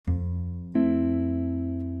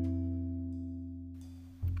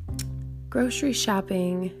Grocery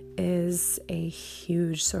shopping is a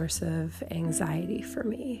huge source of anxiety for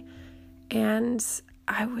me. And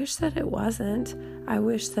I wish that it wasn't. I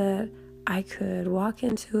wish that I could walk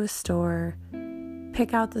into a store,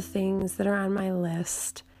 pick out the things that are on my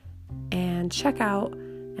list, and check out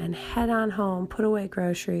and head on home, put away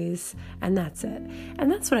groceries, and that's it. And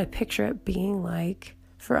that's what I picture it being like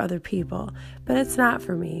for other people. But it's not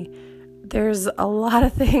for me. There's a lot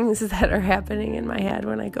of things that are happening in my head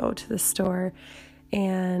when I go to the store,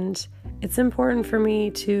 and it's important for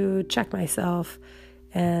me to check myself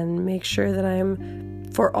and make sure that I'm,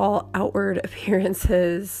 for all outward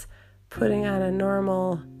appearances, putting on a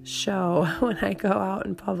normal show when I go out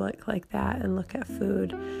in public like that and look at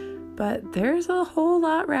food. But there's a whole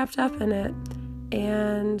lot wrapped up in it,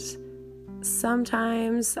 and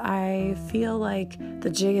sometimes I feel like the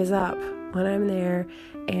jig is up when I'm there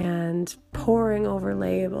and poring over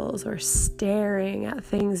labels or staring at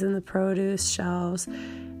things in the produce shelves,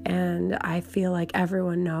 and I feel like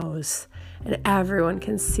everyone knows and everyone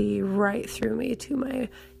can see right through me to my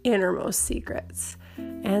innermost secrets.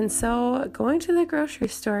 And so going to the grocery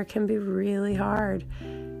store can be really hard.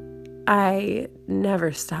 I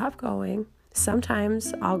never stop going.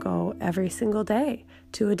 Sometimes I'll go every single day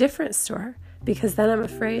to a different store, because then I'm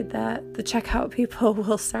afraid that the checkout people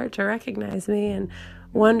will start to recognize me and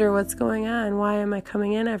wonder what's going on. Why am I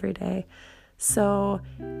coming in every day? So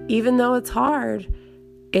even though it's hard,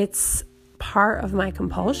 it's part of my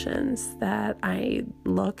compulsions that I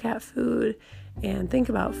look at food and think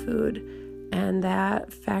about food, and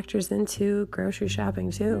that factors into grocery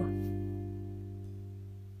shopping too.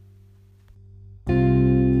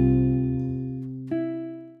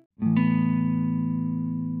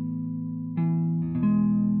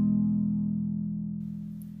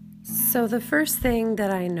 So the first thing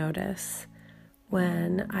that I notice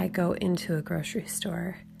when I go into a grocery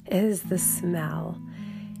store is the smell.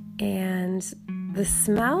 And the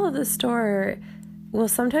smell of the store will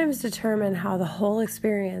sometimes determine how the whole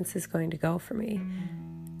experience is going to go for me.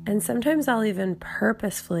 And sometimes I'll even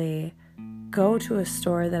purposefully go to a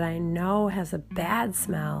store that I know has a bad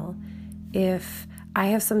smell if I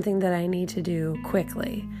have something that I need to do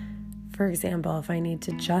quickly. For example, if I need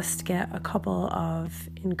to just get a couple of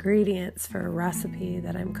ingredients for a recipe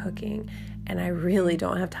that I'm cooking, and I really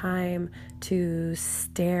don't have time to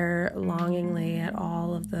stare longingly at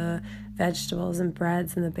all of the vegetables and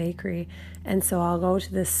breads in the bakery. And so I'll go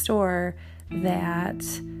to this store that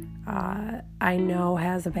I know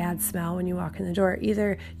has a bad smell when you walk in the door.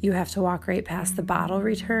 Either you have to walk right past the bottle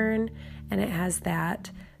return, and it has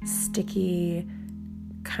that sticky,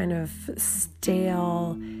 kind of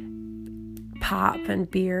stale pop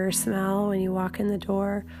and beer smell when you walk in the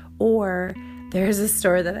door, or there's a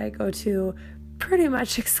store that I go to pretty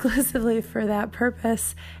much exclusively for that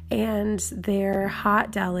purpose, and their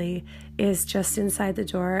hot deli is just inside the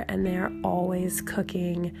door, and they're always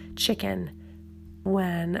cooking chicken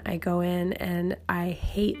when I go in, and I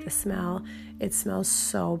hate the smell. It smells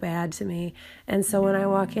so bad to me. And so when I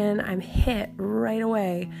walk in, I'm hit right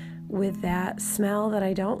away with that smell that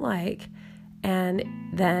I don't like.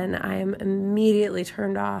 And then I'm immediately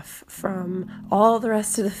turned off from all the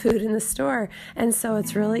rest of the food in the store. And so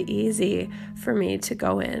it's really easy for me to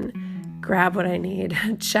go in, grab what I need,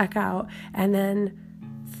 check out, and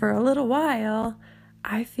then for a little while,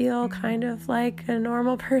 I feel kind of like a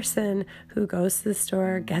normal person who goes to the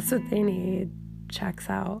store, gets what they need, checks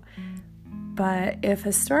out. But if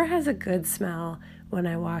a store has a good smell when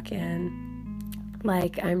I walk in,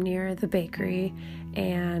 like I'm near the bakery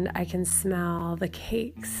and I can smell the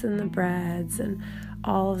cakes and the breads and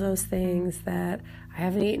all of those things that I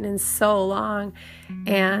haven't eaten in so long,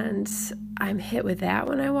 and I'm hit with that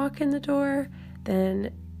when I walk in the door,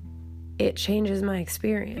 then it changes my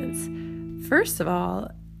experience. First of all,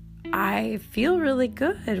 I feel really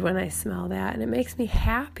good when I smell that, and it makes me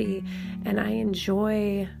happy, and I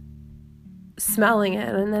enjoy smelling it,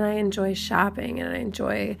 and then I enjoy shopping, and I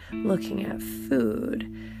enjoy looking at food.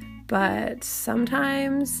 But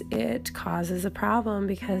sometimes it causes a problem,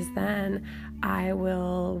 because then I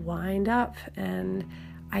will wind up and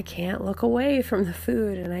I can't look away from the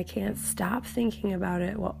food, and I can't stop thinking about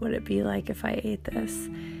it. What would it be like if I ate this?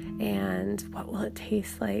 And what will it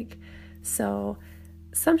taste like? So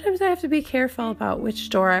sometimes I have to be careful about which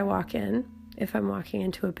store I walk in if I'm walking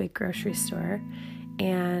into a big grocery store,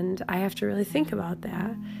 and I have to really think about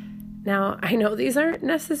that. Now, I know these aren't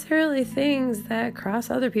necessarily things that cross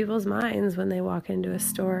other people's minds when they walk into a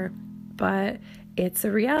store, but it's a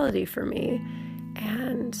reality for me,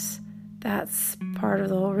 and that's part of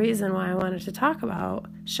the whole reason why I wanted to talk about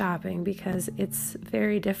shopping, because it's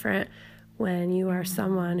very different when you are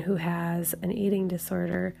someone who has an eating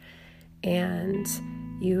disorder and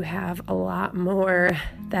you have a lot more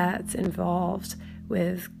that's involved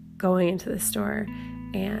with going into the store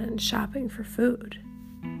and shopping for food.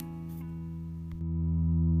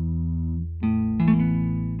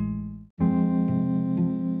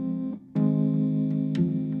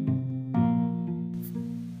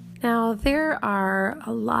 Now, there are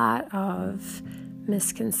a lot of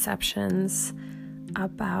misconceptions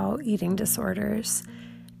about eating disorders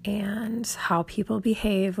and how people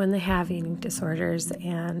behave when they have eating disorders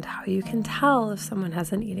and how you can tell if someone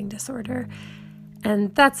has an eating disorder.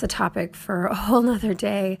 And that's a topic for a whole nother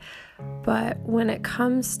day. But when it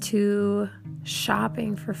comes to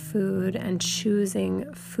shopping for food and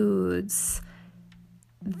choosing foods,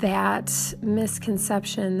 that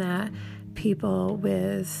misconception that people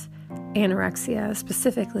with anorexia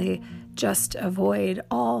specifically just avoid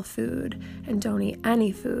all food and don't eat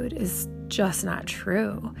any food is just not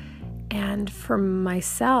true. And for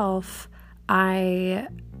myself, I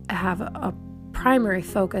have a primary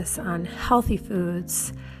focus on healthy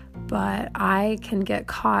foods, but I can get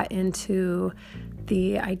caught into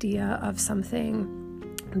the idea of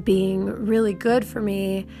something being really good for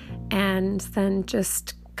me and then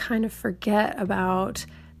just kind of forget about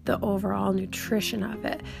the overall nutrition of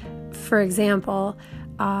it. For example,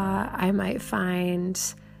 I might find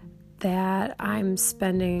that I'm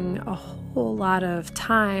spending a whole lot of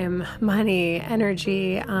time, money,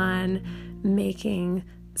 energy on making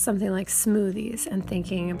something like smoothies and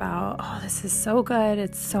thinking about, oh, this is so good,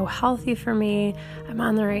 it's so healthy for me, I'm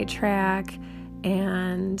on the right track,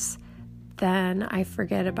 and then I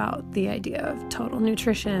forget about the idea of total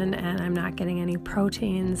nutrition, and I'm not getting any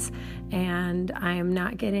proteins, and I'm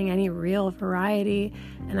not getting any real variety,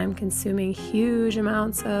 and I'm consuming huge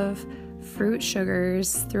amounts of fruit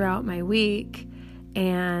sugars throughout my week,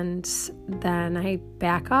 and then I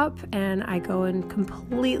back up and I go in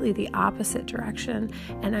completely the opposite direction,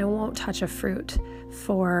 and I won't touch a fruit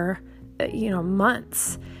for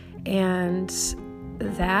months. And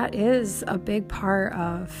that is a big part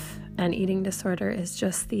of an eating disorder, is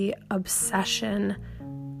just the obsession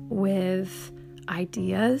with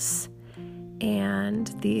ideas and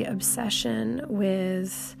the obsession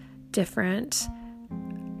with different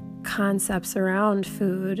concepts around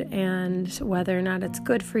food and whether or not it's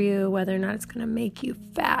good for you, whether or not it's going to make you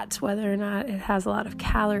fat, whether or not it has a lot of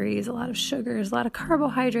calories, a lot of sugars, a lot of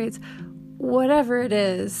carbohydrates, whatever it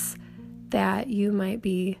is that you might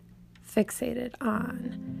be fixated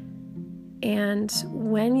on. And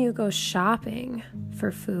when you go shopping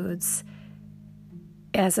for foods,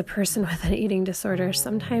 as a person with an eating disorder,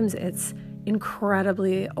 sometimes it's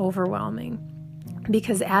incredibly overwhelming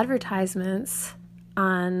because advertisements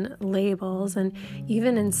on labels and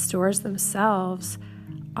even in stores themselves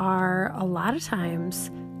are a lot of times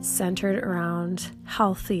centered around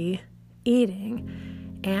healthy eating.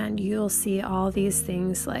 And you'll see all these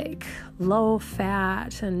things like low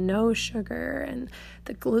fat and no sugar and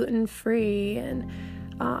the gluten-free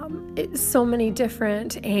and so many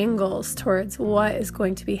different angles towards what is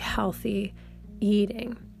going to be healthy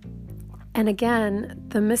eating. And again,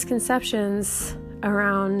 the misconceptions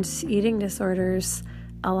around eating disorders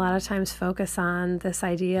a lot of times focus on this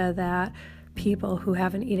idea that people who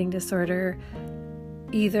have an eating disorder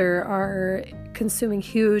either are consuming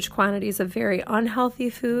huge quantities of very unhealthy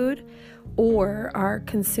food or are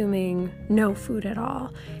consuming no food at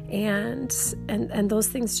all. And those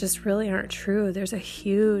things just really aren't true. There's a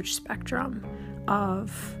huge spectrum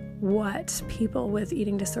of what people with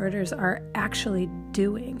eating disorders are actually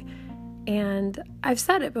doing. And I've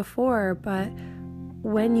said it before, but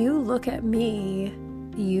when you look at me,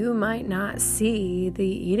 you might not see the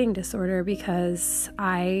eating disorder because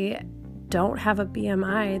I don't have a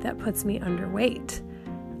BMI that puts me underweight.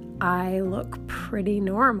 I look pretty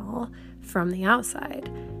normal from the outside.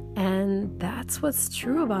 And that's what's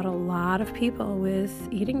true about a lot of people with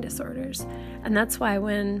eating disorders. And that's why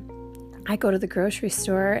when I go to the grocery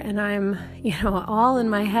store and I'm, all in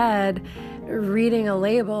my head reading a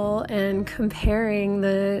label and comparing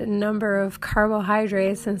the number of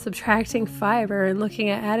carbohydrates and subtracting fiber and looking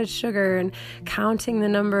at added sugar and counting the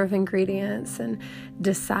number of ingredients and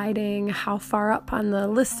deciding how far up on the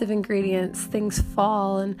list of ingredients things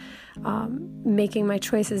fall and making my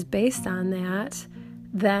choices based on that,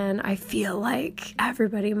 then I feel like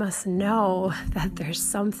everybody must know that there's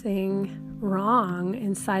something wrong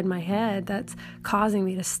inside my head that's causing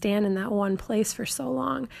me to stand in that one place for so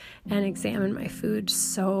long and examine my food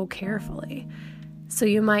so carefully. So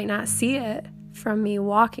you might not see it from me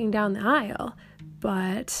walking down the aisle,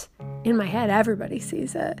 but in my head, everybody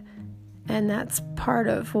sees it. And that's part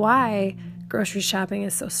of why grocery shopping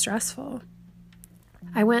is so stressful.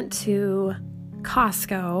 I went to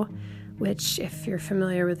Costco, which, if you're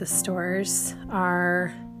familiar with the stores,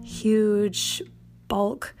 are huge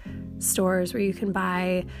bulk stores where you can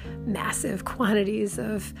buy massive quantities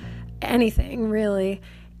of anything, really.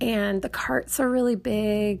 And the carts are really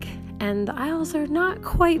big, and the aisles are not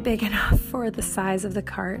quite big enough for the size of the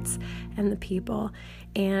carts and the people.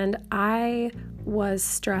 And I was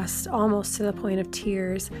stressed almost to the point of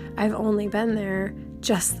tears. I've only been there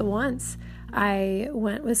just the once. I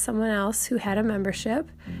went with someone else who had a membership,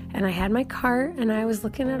 and I had my cart, and I was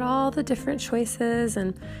looking at all the different choices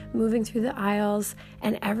and moving through the aisles.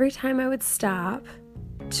 And every time I would stop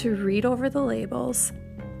to read over the labels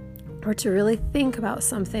or to really think about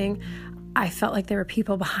something, I felt like there were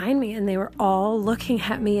people behind me, and they were all looking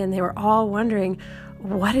at me, and they were all wondering,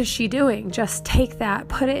 what is she doing? Just take that,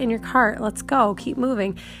 put it in your cart, let's go, keep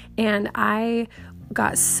moving. And I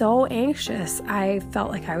got so anxious, I felt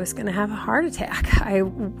like I was going to have a heart attack. I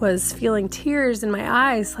was feeling tears in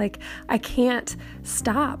my eyes, like I can't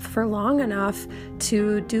stop for long enough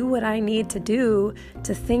to do what I need to do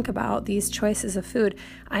to think about these choices of food.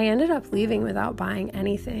 I ended up leaving without buying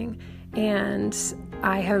anything, and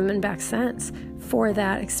I haven't been back since for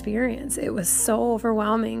that experience. It was so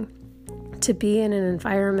overwhelming to be in an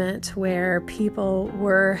environment where people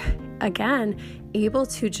were, again, able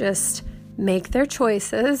to just make their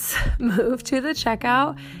choices, move to the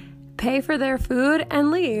checkout, pay for their food, and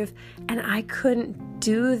leave. And I couldn't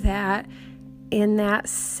do that in that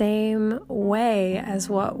same way as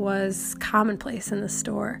what was commonplace in the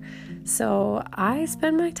store. So I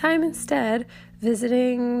spend my time instead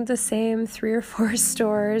visiting the same 3 or 4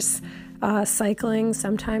 stores, cycling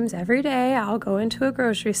sometimes every day. I'll go into a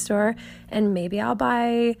grocery store and maybe I'll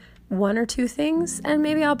buy 1 or 2 things, and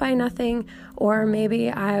maybe I'll buy nothing, or maybe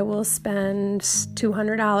I will spend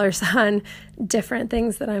 $200 on different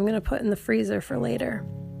things that I'm going to put in the freezer for later.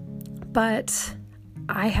 But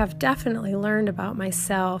I have definitely learned about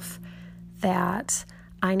myself that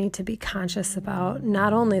I need to be conscious about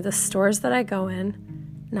not only the stores that I go in,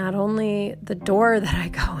 not only the door that I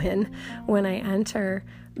go in when I enter,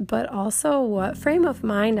 but also what frame of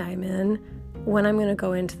mind I'm in when I'm going to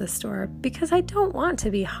go into the store, because I don't want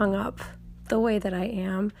to be hung up the way that I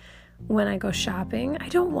am when I go shopping. I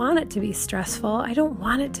don't want it to be stressful. I don't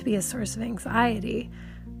want it to be a source of anxiety,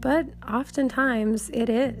 but oftentimes it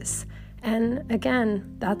is. And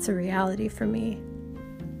again, that's a reality for me.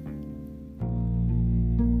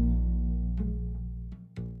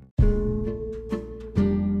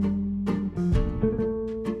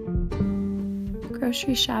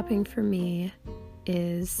 Grocery shopping for me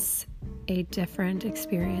is a different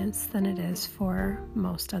experience than it is for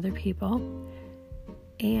most other people.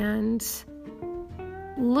 And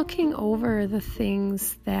looking over the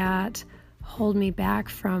things that hold me back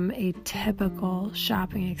from a typical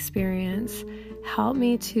shopping experience help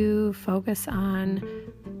me to focus on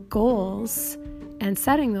goals and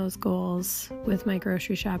setting those goals with my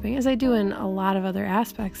grocery shopping, as I do in a lot of other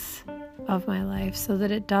aspects of my life, so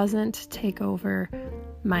that it doesn't take over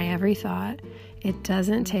my every thought. It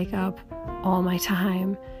doesn't take up all my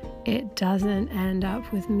time. It doesn't end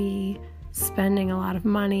up with me spending a lot of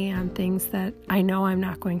money on things that I know I'm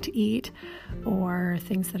not going to eat, or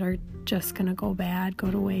things that are just going to go bad, go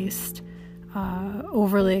to waste,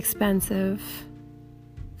 overly expensive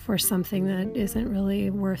for something that isn't really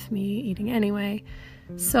worth me eating anyway.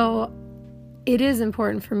 So it is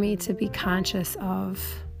important for me to be conscious of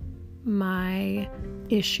my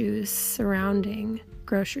issues surrounding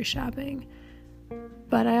grocery shopping.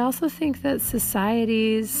 But I also think that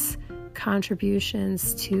society's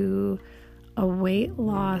contributions to a weight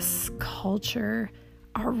loss culture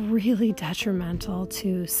are really detrimental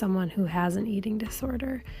to someone who has an eating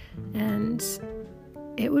disorder. And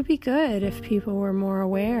it would be good if people were more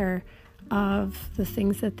aware of the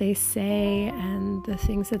things that they say and the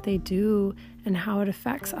things that they do and how it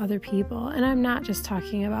affects other people. And I'm not just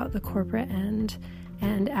talking about the corporate end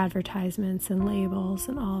and advertisements and labels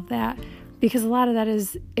and all of that, because a lot of that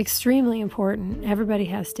is extremely important. Everybody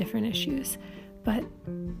has different issues. But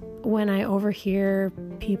when I overhear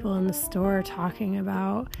people in the store talking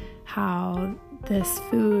about how this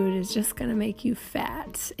food is just going to make you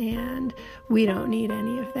fat and we don't need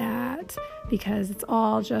any of that because it's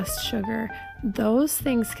all just sugar, those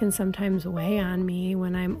things can sometimes weigh on me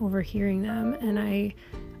when I'm overhearing them, and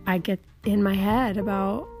I get in my head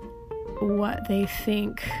about what they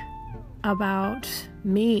think about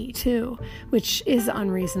me too, which is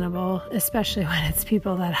unreasonable, especially when it's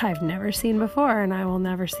people that I've never seen before and I will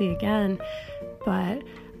never see again. But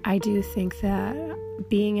I do think that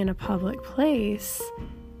being in a public place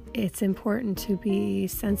it's important to be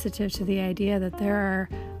sensitive to the idea that there are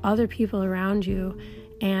other people around you,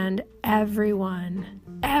 and everyone,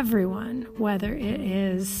 whether it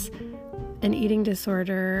is an eating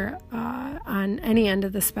disorder on any end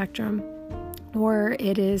of the spectrum, or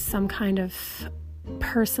it is some kind of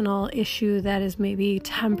personal issue that is maybe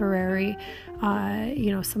temporary.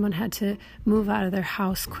 Someone had to move out of their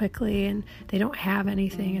house quickly and they don't have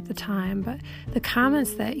anything at the time. But the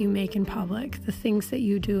comments that you make in public, the things that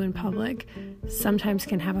you do in public, sometimes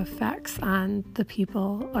can have effects on the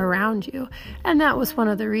people around you. And that was one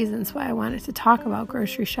of the reasons why I wanted to talk about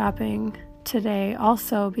grocery shopping today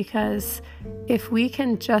also, because if we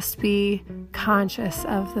can just be conscious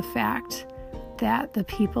of the fact that the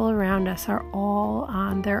people around us are all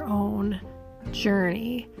on their own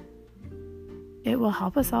journey, it will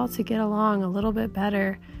help us all to get along a little bit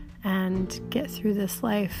better and get through this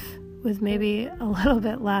life with maybe a little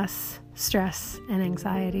bit less stress and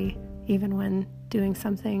anxiety, even when doing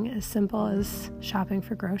something as simple as shopping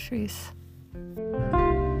for groceries.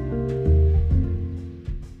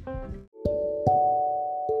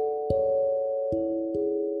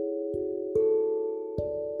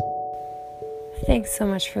 Thanks so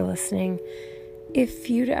much for listening. If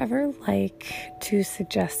you'd ever like to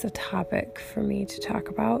suggest a topic for me to talk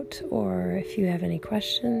about, or if you have any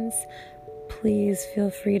questions, please feel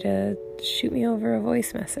free to shoot me over a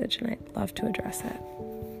voice message, and I'd love to address it.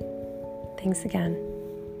 Thanks again.